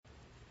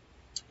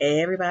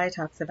Everybody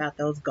talks about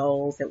those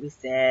goals that we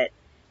set,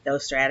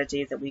 those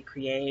strategies that we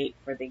create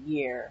for the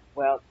year.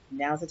 Well,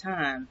 now's the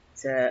time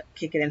to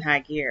kick it in high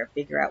gear,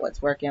 figure out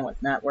what's working,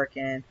 what's not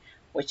working,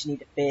 what you need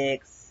to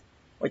fix,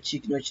 what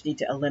you need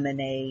to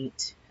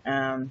eliminate.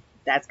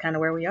 That's kind of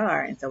where we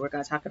are. And so we're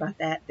going to talk about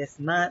that this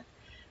month.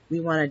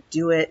 We want to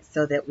do it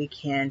so that we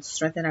can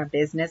strengthen our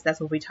business. That's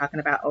what we're talking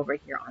about over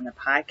here on the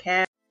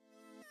podcast.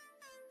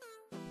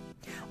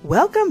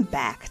 Welcome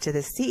back to the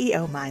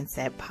CEO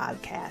Mindset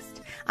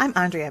Podcast. I'm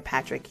Andrea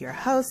Patrick, your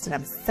host, and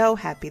I'm so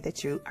happy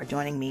that you are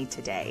joining me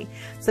today.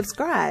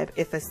 Subscribe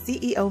if a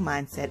CEO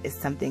mindset is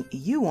something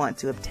you want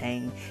to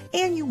obtain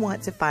and you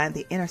want to find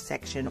the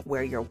intersection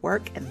where your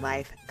work and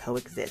life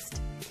coexist.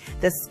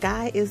 The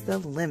sky is the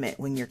limit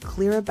when you're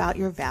clear about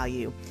your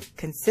value,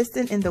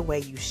 consistent in the way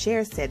you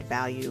share said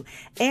value,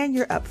 and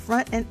you're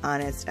upfront and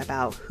honest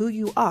about who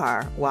you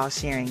are while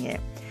sharing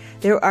it.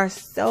 There are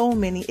so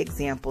many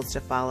examples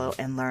to follow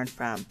and learn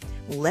from.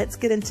 Let's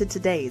get into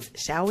today's,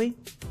 shall we?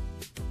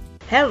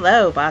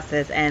 Hello,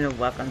 bosses, and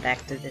welcome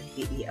back to the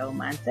CEO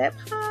Mindset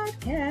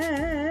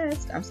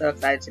Podcast. I'm so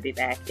excited to be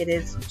back. It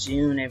is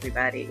June,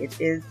 everybody. It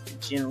is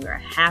June. We're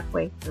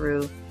halfway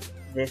through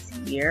this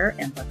year,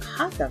 and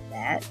because of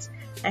that,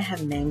 I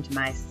have named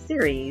my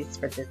series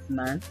for this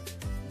month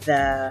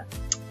the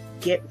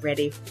Get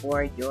Ready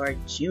for Your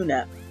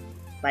June-Up,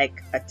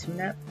 like a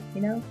tune-up,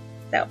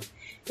 So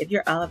if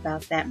you're all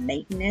about that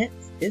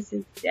maintenance, this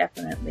is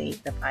definitely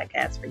the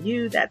podcast for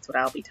you. That's what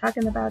I'll be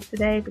talking about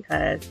today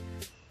because,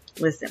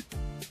 listen,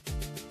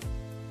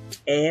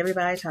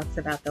 everybody talks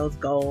about those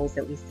goals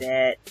that we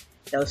set,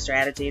 those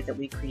strategies that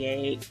we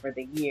create for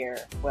the year.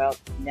 Well,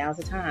 now's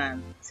the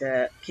time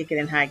to kick it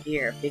in high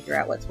gear, figure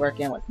out what's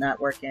working, what's not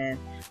working,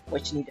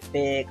 what you need to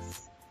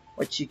fix,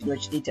 what you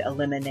need to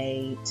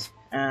eliminate.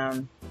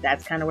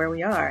 That's kind of where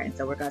we are. And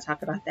so we're going to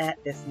talk about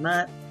that this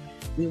month.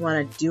 We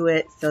want to do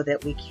it so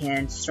that we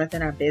can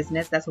strengthen our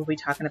business. That's what we're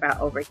talking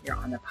about over here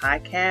on the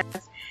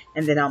podcast.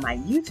 And then on my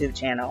YouTube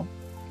channel,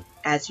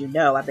 as you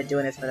know, I've been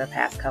doing this for the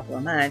past couple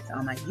of months.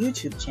 On my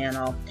YouTube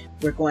channel,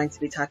 we're going to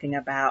be talking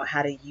about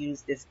how to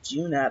use this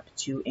June-Up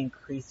to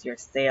increase your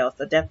sales.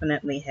 So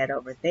definitely head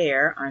over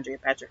there, Andrea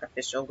Patrick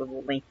Official. We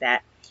will link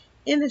that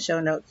in the show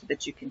notes so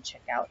that you can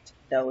check out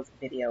those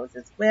videos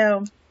as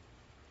well.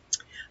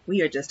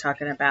 We are just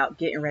talking about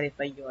getting ready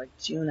for your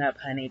June-Up,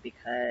 honey,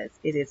 because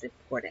it is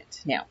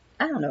important. Now,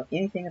 I don't know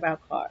anything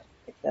about cars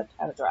except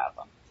how to drive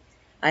them.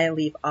 I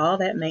leave all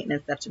that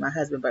maintenance stuff to my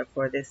husband, but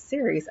for this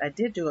series, I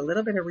did do a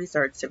little bit of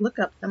research to look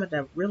up some of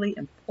the really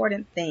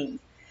important things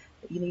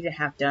that you need to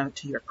have done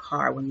to your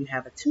car when you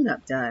have a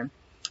tune-up done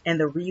and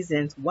the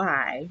reasons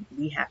why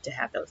we have to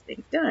have those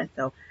things done.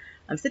 So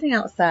I'm sitting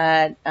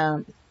outside.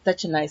 It's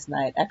such a nice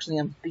night. Actually,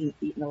 I'm being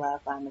eaten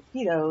alive by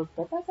mosquitoes,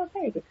 but that's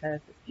okay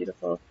because it's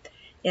beautiful.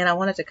 And I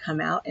wanted to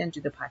come out and do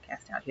the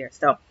podcast out here.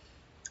 So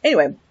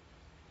anyway,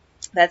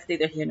 that's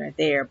neither here nor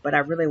there, but I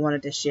really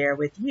wanted to share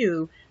with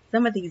you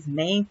some of these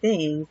main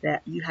things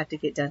that you have to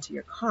get done to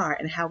your car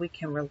and how we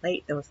can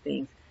relate those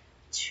things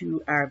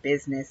to our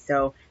business.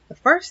 So the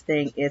first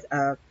thing is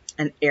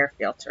an air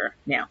filter.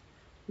 Now,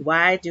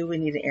 why do we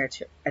need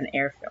an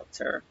air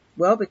filter?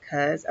 Well,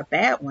 because a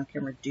bad one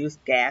can reduce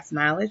gas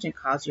mileage and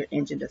cause your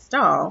engine to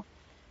stall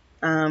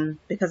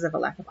because of a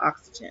lack of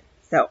oxygen.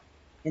 So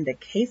in the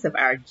case of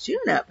our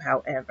June-Up,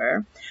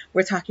 however,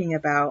 we're talking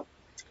about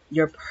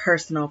your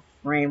personal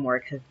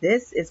framework, because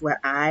this is what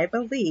I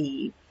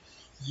believe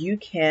you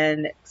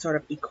can sort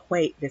of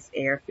equate this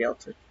air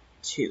filter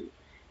to,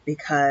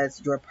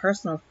 because your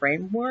personal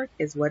framework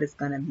is what is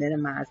going to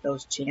minimize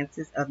those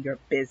chances of your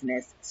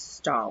business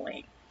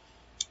stalling.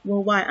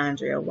 Well, why,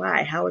 Andrea?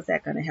 Why? How is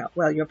that going to help?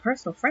 Well, your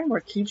personal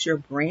framework keeps your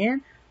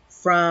brand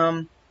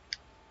from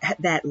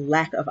that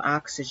lack of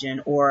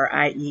oxygen, or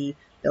i.e.,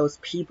 those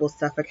people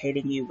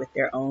suffocating you with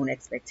their own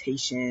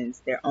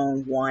expectations, their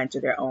own wants,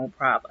 or their own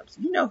problems.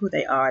 You know who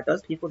they are.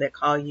 Those people that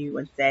call you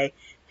and say,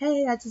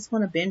 hey, I just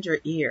want to bend your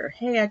ear.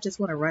 Hey, I just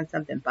want to run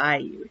something by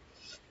you.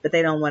 But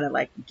they don't want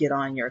to get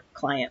on your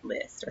client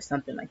list or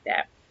something like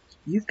that.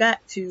 You've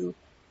got to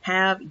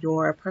have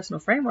your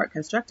personal framework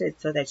constructed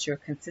so that you're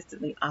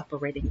consistently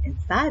operating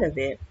inside of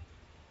it.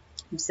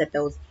 You set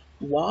those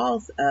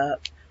walls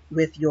up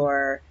with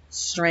your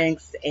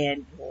strengths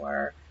and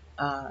your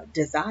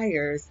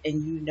desires,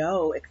 and you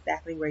know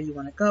exactly where you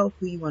want to go,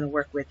 who you want to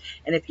work with.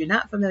 And if you're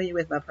not familiar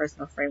with my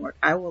personal framework,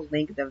 I will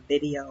link the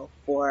video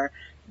for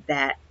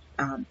that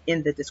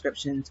in the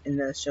descriptions, in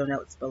the show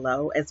notes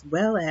below, as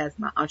well as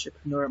my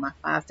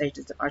 5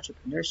 stages of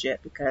entrepreneurship,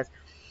 because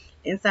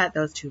inside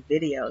those two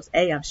videos,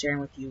 I'm sharing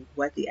with you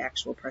what the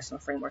actual personal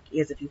framework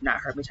is if you've not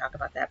heard me talk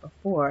about that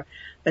before,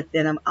 but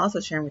then I'm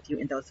also sharing with you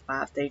in those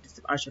 5 stages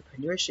of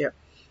entrepreneurship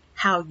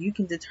how you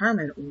can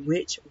determine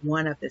which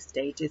one of the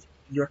stages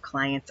your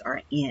clients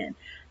are in.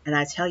 And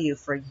I tell you,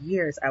 for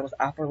years, I was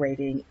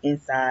operating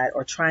inside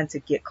or trying to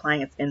get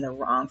clients in the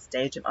wrong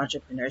stage of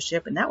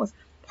entrepreneurship. And that was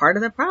part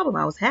of the problem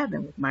I was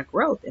having with my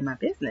growth in my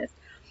business.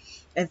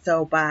 And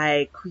so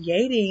by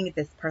creating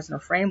this personal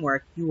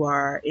framework, you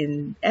are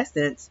in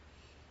essence,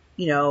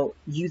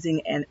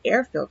 using an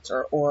air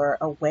filter or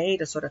a way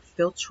to sort of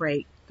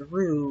filtrate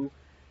through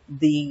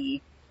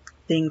the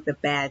things, the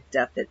bad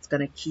stuff that's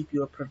going to keep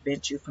you or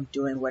prevent you from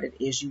doing what it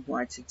is you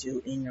want to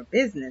do in your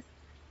business.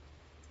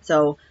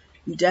 So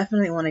you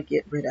definitely want to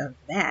get rid of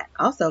that.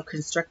 Also,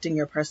 constructing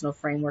your personal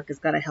framework is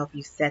going to help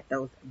you set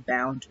those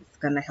boundaries. It's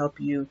going to help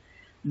you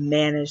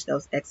manage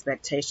those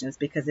expectations,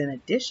 because in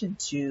addition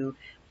to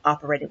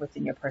operating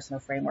within your personal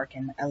framework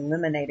and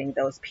eliminating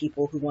those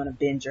people who want to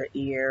bend your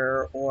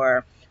ear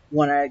or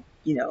want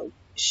to,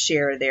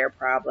 share their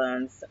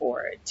problems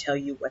or tell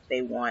you what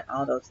they want,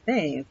 all those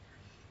things,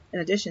 in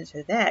addition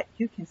to that,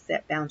 you can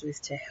set boundaries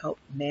to help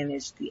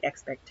manage the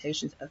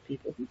expectations of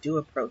people who do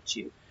approach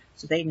you.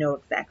 So they know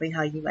exactly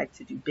how you like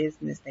to do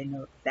business. They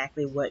know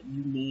exactly what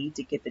you need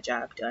to get the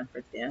job done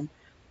for them,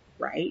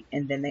 right?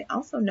 And then they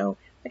also know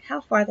like how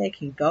far they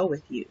can go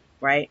with you,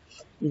 right?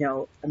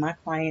 My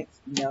clients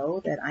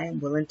know that I am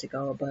willing to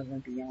go above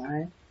and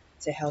beyond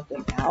to help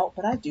them out,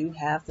 but I do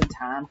have some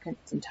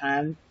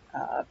time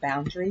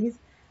boundaries.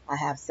 I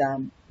have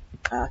some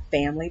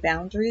family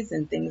boundaries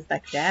and things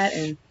like that.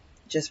 And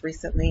just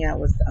recently I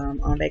was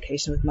on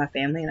vacation with my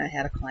family, and I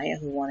had a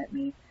client who wanted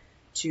me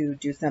to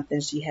do something.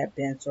 She had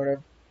been sort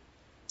of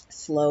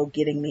slow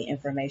getting me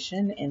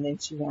information, and then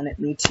she wanted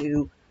me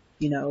to,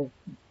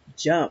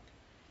 jump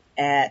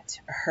at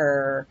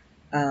her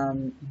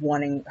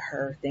wanting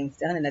her things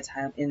done in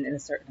a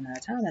certain amount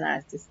of time. And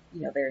I just,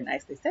 very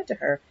nicely said to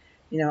her,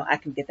 I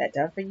can get that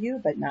done for you,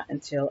 but not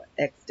until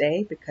X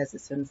day, because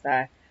as soon as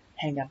I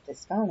hang up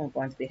this phone, I'm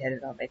going to be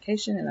headed on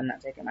vacation and I'm not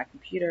taking my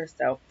computer.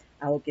 So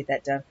I will get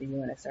that done for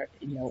you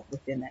in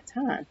within that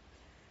time.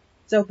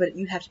 So, but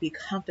you have to be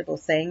comfortable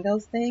saying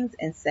those things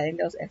and setting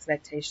those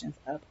expectations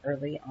up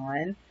early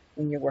on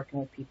when you're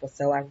working with people.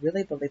 So I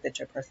really believe that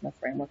your personal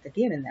framework,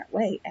 again, in that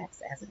way,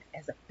 acts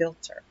as a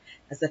filter,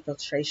 as a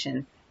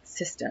filtration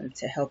system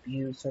to help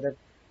you sort of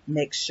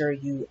make sure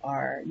you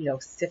are,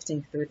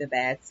 sifting through the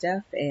bad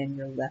stuff and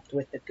you're left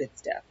with the good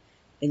stuff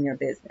in your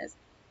business.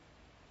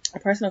 A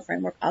personal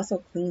framework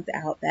also cleans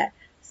out that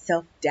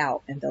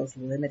self-doubt and those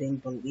limiting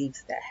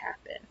beliefs that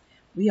happen.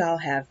 We all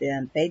have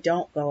them. They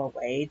don't go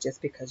away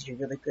just because you're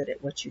really good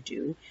at what you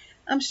do.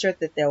 I'm sure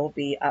that there will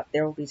be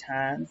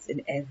times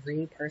in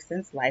every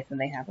person's life when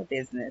they have a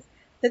business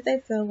that they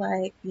feel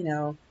like,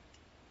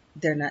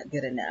 they're not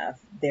good enough.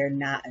 They're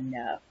not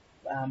enough.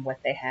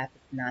 What they have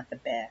is not the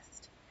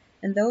best.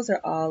 And those are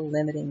all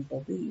limiting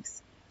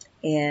beliefs,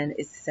 and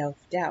it's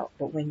self-doubt.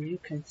 But when you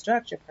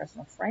construct your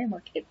personal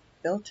framework, it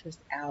filters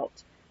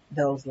out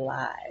those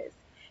lies,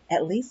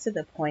 at least to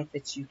the point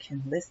that you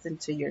can listen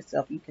to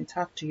yourself. You can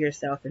talk to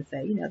yourself and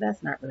say,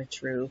 that's not really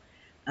true.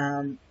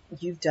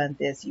 You've done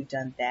this, you've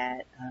done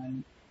that.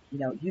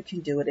 You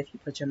can do it if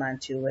you put your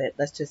mind to it.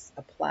 Let's just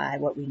apply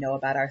what we know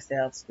about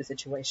ourselves to the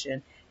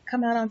situation,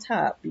 come out on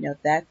top.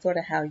 That's sort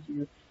of how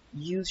you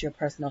use your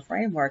personal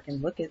framework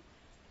and look at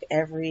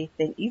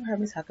everything. You've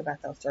heard me talk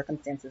about those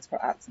circumstances for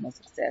optimal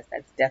success.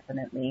 That's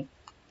definitely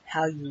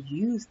how you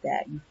use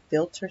that. You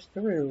filter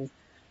through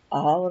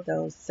all of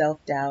those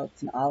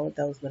self-doubts and all of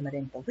those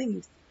limiting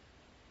beliefs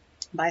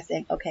by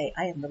saying, okay,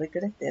 I am really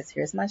good at this.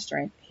 Here's my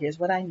strength. Here's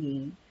what I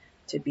need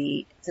to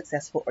be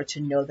successful, or to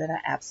know that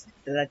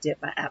I did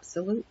my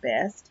absolute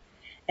best.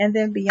 And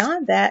then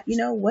beyond that,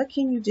 what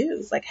can you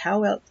do? Like,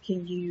 how else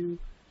can you,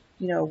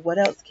 what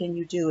else can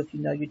you do if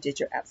you did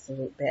your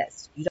absolute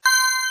best?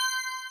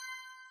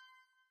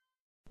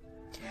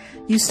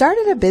 You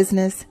started a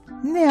business,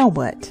 now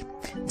what?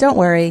 Don't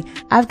worry,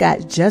 I've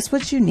got just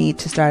what you need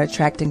to start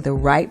attracting the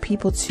right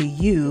people to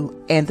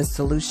you and the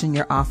solution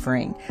you're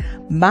offering.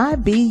 My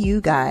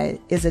BU Guide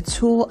is a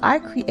tool I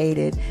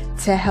created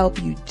to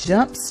help you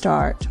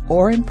jumpstart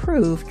or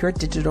improve your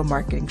digital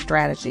marketing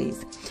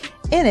strategies.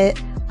 In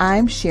it,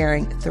 I'm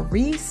sharing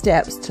 3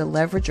 steps to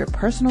leverage your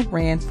personal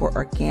brand for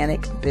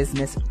organic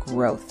business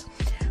growth.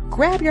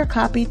 Grab your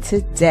copy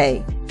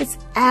today. It's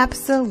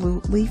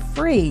absolutely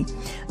free.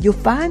 You'll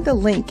find the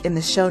link in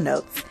the show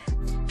notes.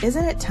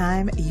 Isn't it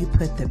time you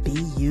put the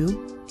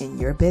BU in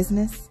your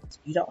business?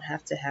 You don't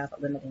have to have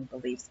limiting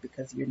beliefs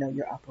because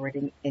you're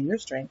operating in your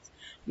strengths.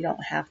 You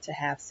don't have to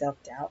have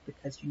self-doubt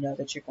because you know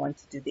that you're going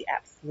to do the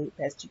absolute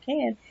best you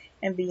can.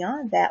 And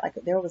beyond that, like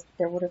there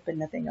would have been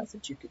nothing else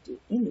that you could do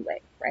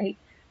anyway, right?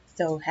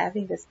 So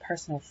having this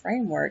personal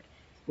framework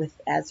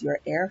as your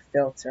air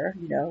filter,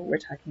 we're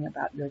talking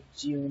about your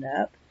June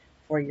up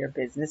for your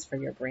business, for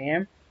your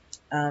brand.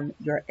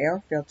 Your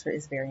air filter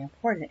is very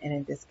important. And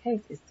in this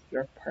case, it's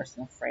your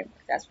personal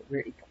framework. That's what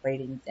we're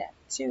equating that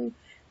to,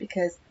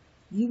 because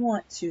you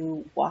want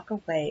to walk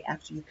away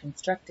after you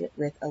construct it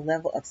with a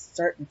level of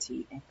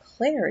certainty and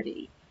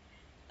clarity.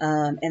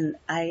 And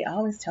I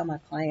always tell my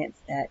clients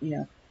that,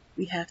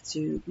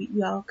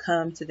 we all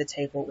come to the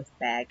table with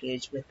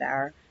baggage, with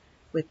our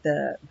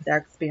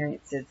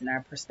experiences and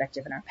our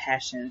perspective and our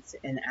passions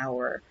and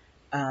our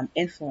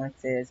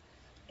influences.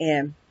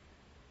 And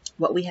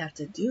what we have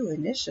to do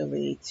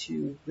initially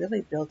to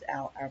really build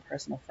out our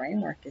personal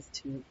framework is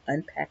to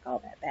unpack all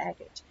that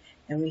baggage.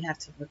 And we have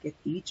to look at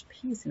each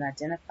piece and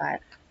identify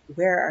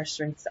where our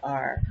strengths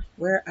are,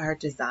 where our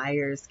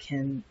desires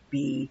can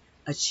be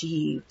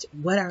achieved,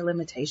 what our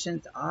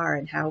limitations are,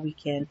 and how we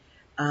can,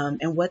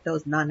 and what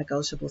those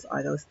non-negotiables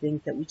are. Those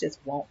things that we just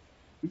won't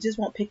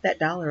pick that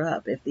dollar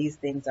up if these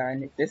things are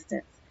in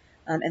existence.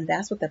 And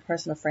that's what the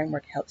personal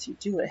framework helps you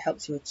do. It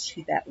helps you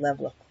achieve that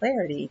level of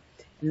clarity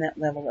and that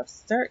level of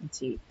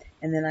certainty.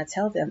 And then I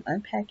tell them,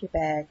 unpack your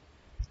bag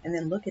and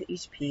then look at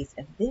each piece.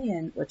 And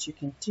then what you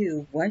can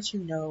do, once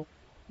you know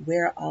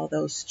where all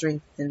those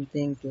strengths and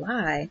things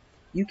lie,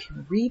 you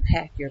can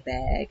repack your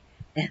bag.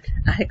 And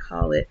I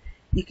call it,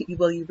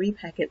 you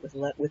repack it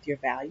with your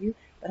value.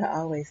 But I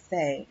always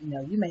say,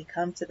 you may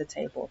come to the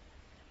table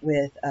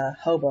with a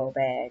hobo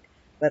bag,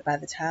 but by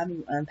the time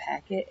you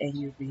unpack it and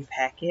you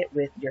repack it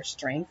with your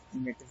strengths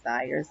and your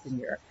desires and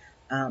your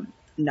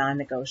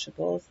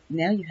non-negotiables,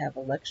 now you have a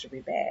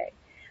luxury bag,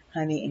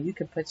 honey, and you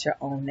can put your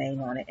own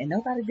name on it and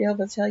nobody be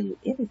able to tell you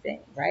anything,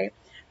 right?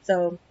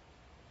 So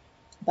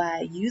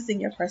by using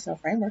your personal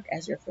framework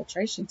as your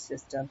filtration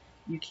system,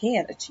 you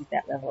can achieve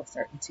that level of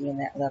certainty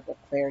and that level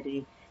of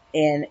clarity,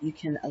 and you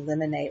can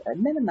eliminate or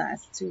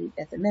minimize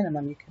at the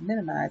minimum, you can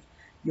minimize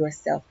your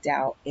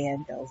self-doubt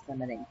and those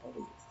limiting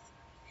beliefs.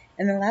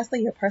 And then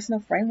lastly, your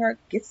personal framework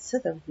gets to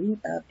the root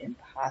of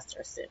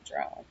imposter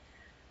syndrome.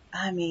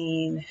 I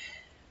mean,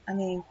 I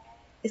mean,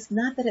 it's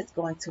not that it's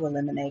going to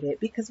eliminate it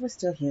because we're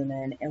still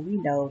human and we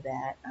know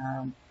that,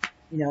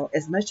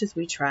 as much as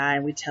we try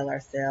and we tell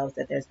ourselves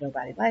that there's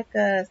nobody like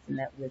us and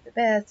that we're the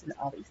best and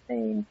all these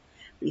things,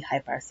 we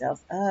hype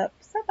ourselves up.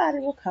 Somebody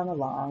will come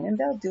along and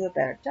they'll do a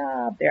better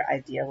job. Their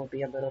idea will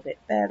be a little bit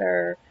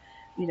better,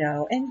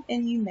 and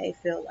you may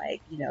feel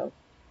like,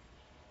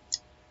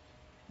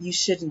 you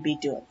shouldn't be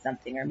doing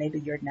something, or maybe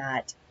you're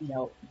not,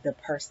 the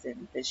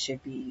person that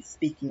should be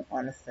speaking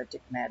on a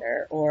subject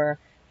matter or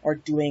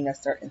doing a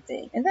certain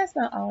thing. And that's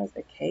not always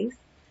the case.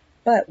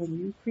 But when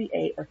you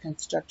create or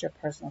construct your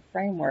personal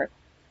framework,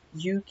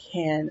 you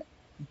can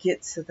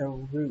get to the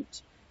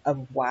root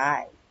of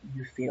why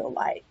you feel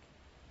like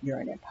you're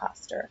an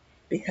imposter,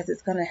 because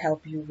it's going to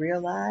help you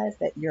realize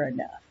that you're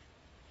enough.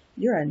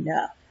 You're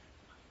enough.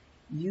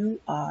 You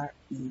are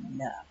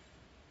enough.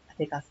 I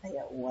think I'll say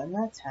it one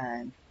more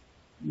time.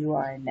 You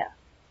are enough.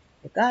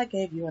 If God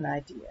gave you an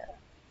idea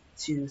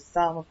to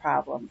solve a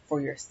problem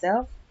for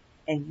yourself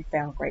and you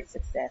found great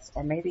success,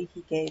 or maybe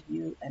He gave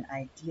you an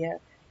idea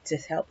to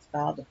help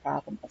solve the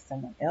problem of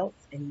someone else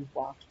and you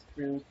walked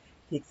through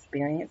the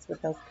experience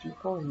with those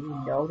people and you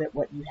know that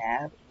what you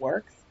have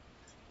works,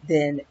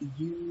 then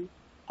you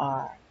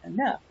are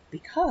enough.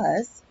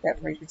 Because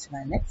that brings me to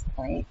my next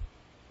point.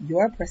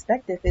 Your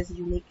perspective is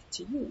unique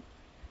to you.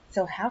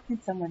 So how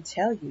can someone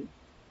tell you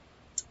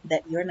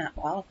that you're not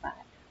qualified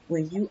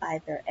when you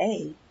either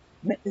A,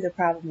 went through the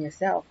problem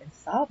yourself and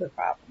solved the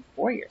problem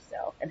for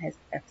yourself and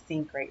have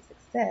seen great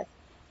success,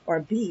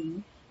 or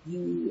B,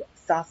 you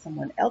saw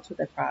someone else with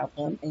a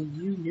problem and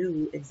you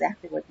knew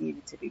exactly what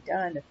needed to be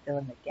done to fill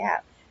in the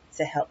gap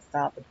to help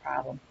solve the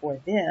problem for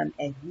them,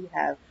 and you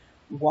have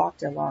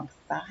walked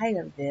alongside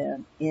of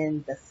them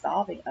in the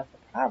solving of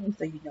the problem,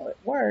 so you know it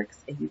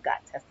works and you've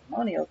got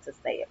testimonials to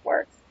say it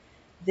works,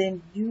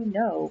 then you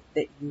know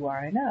that you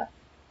are enough.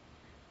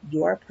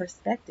 Your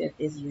perspective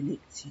is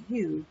unique to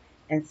you,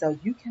 and so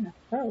you can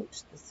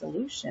approach the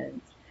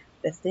solutions,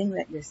 the thing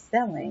that you're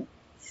selling,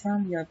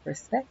 from your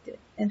perspective.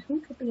 And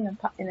who could be an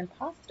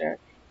imposter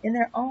in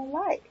their own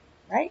life,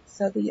 right?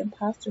 So the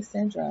imposter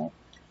syndrome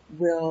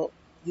you'll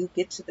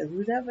get to the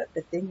root of it,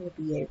 but then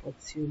you'll be able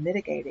to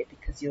mitigate it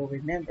because you'll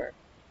remember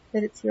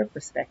that it's your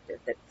perspective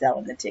that's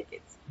selling the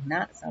tickets,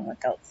 not someone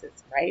else's,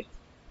 right?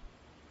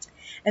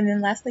 And then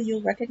lastly,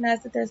 you'll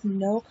recognize that there's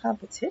no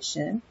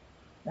competition,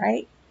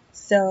 right?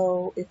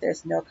 So if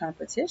there's no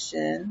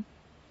competition,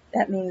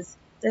 that means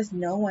there's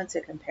no one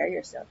to compare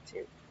yourself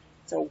to.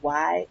 So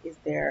why is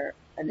there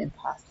an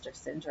imposter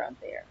syndrome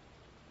there?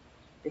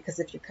 Because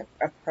if you're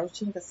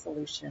approaching the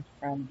solution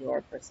from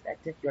your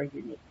perspective, your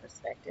unique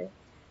perspective,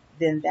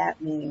 then that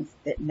means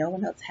that no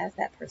one else has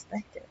that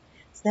perspective.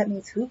 So that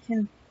means who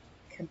can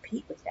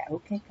compete with that? Who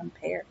can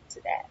compare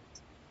to that?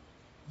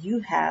 You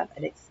have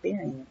an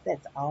experience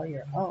that's all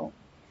your own.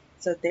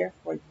 So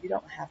therefore, you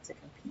don't have to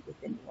compete with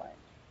anyone.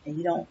 And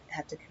you don't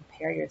have to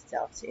compare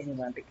yourself to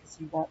anyone because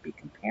you won't be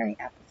comparing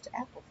apples to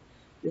apples.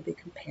 You'll be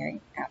comparing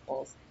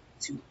apples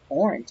to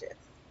oranges.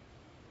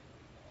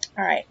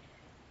 All right.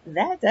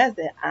 That does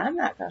it. I'm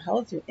not going to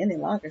hold you any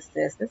longer,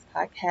 sis. This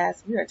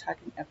podcast, we are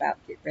talking about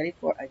get ready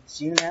for a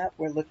June up.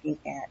 We're looking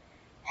at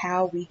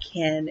how we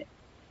can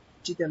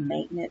do the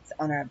maintenance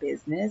on our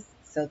business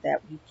so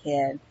that we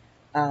can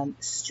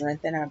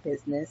strengthen our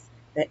business,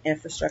 the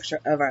infrastructure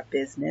of our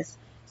business,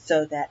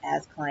 so that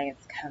as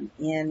clients come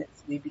in,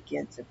 we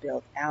begin to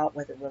build out,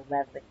 whether we're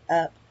leveling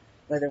up,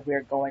 whether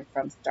we're going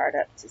from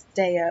startup to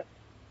stay up,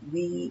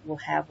 we will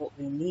have what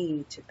we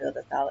need to build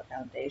a solid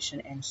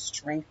foundation and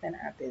strengthen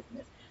our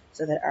business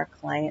so that our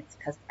clients,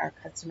 because our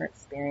customer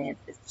experience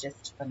is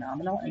just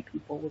phenomenal and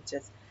people will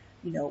just,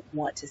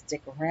 want to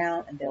stick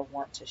around and they'll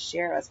want to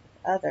share us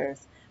with others.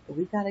 But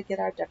we've got to get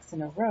our ducks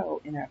in a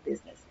row in our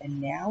business.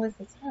 And now is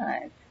the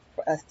time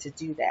for us to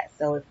do that.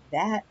 So if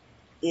that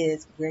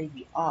is where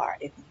you are,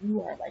 if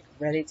you are like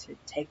ready to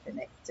take the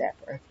next step,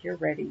 or if you're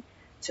ready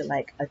to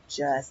like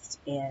adjust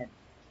and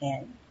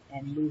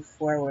move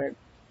forward,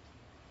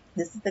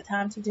 this is the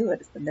time to do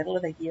it. It's the middle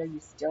of the year. You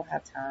still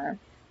have time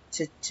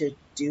to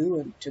do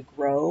and to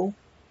grow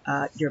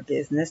your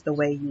business the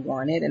way you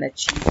want it and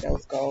achieve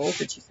those goals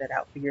that you set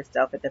out for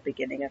yourself at the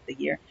beginning of the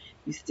year.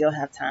 You still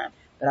have time.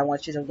 But I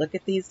want you to look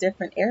at these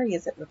different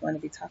areas that we're going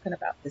to be talking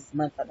about this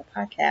month on the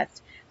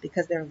podcast,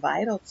 because they're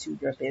vital to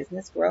your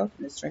business growth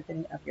and the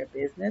strengthening of your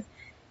business.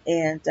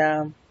 And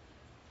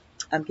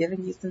I'm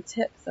giving you some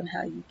tips on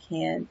how you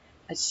can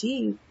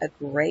achieve a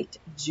great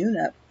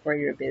June-up for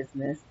your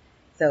business.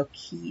 So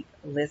keep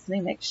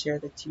listening. Make sure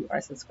that you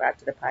are subscribed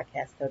to the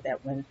podcast so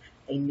that when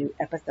a new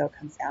episode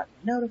comes out,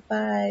 you're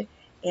notified.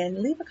 And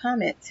leave a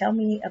comment. Tell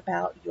me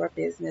about your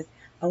business.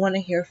 I want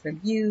to hear from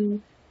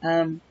you.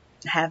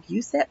 Have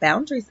you set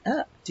boundaries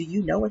up? Do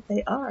you know what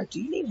they are? Do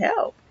you need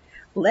help?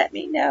 Let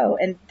me know.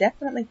 And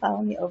definitely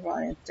follow me over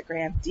on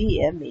Instagram.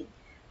 DM me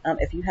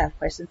if you have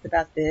questions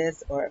about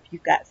this, or if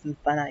you've got some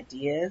fun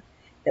ideas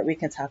that we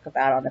can talk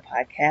about on the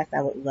podcast.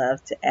 I would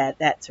love to add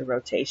that to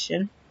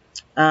rotation.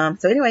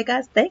 So anyway,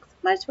 guys, thanks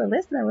so much for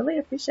listening. I really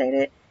appreciate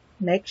it.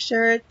 Make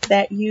sure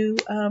that you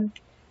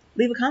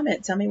leave a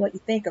comment. Tell me what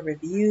you think, a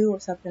review or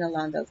something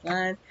along those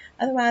lines.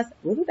 Otherwise,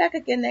 we'll be back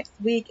again next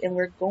week, and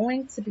we're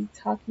going to be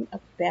talking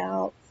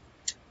about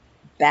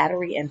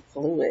battery and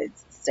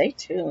fluids. Stay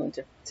tuned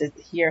to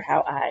hear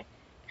how I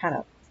kind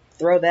of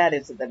throw that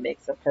into the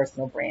mix of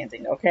personal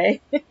branding, okay?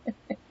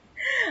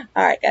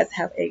 All right, guys,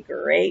 have a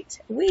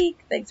great week.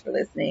 Thanks for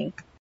listening.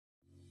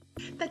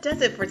 That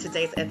does it for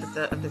today's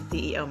episode of the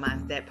CEO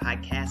Mindset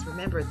Podcast.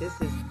 Remember, this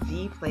is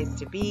the place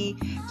to be,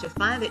 to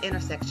find the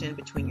intersection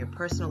between your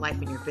personal life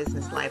and your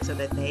business life so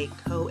that they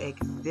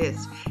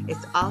coexist.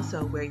 It's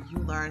also where you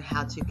learn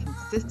how to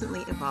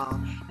consistently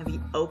evolve and be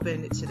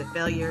open to the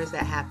failures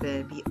that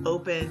happen, be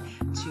open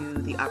to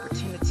the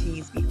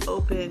opportunities, be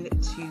open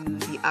to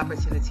the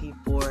opportunity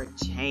for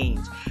change.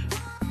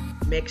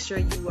 Make sure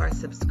you are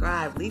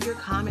subscribed. Leave your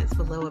comments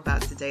below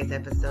about today's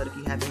episode. If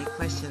you have any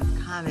questions,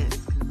 comments,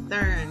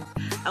 concerns,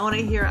 I want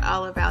to hear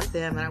all about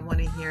them, and I want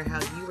to hear how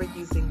you are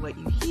using what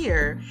you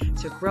hear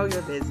to grow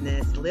your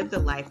business, live the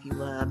life you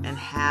love, and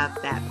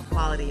have that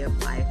quality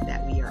of life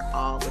that we are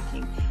all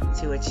looking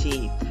to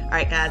achieve. All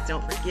right, guys,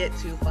 don't forget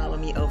to follow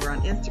me over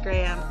on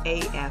Instagram,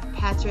 AF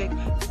Patrick.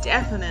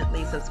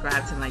 Definitely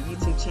subscribe to my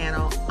YouTube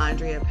channel,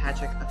 Andrea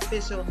Patrick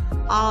Official.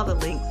 All the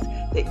links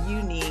that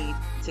you need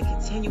to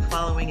continue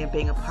following and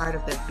being a part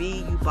of the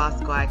Be You Boss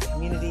Squad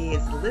community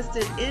is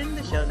listed in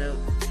the show notes,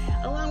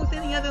 along with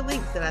any other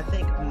links that I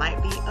think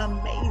might be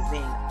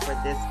amazing for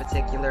this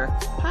particular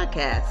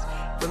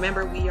podcast.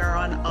 Remember, we are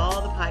on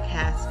all the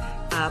podcast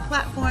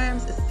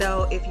platforms,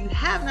 so if you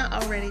have not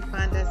already,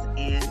 find us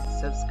and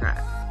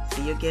subscribe.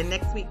 See you again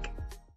next week.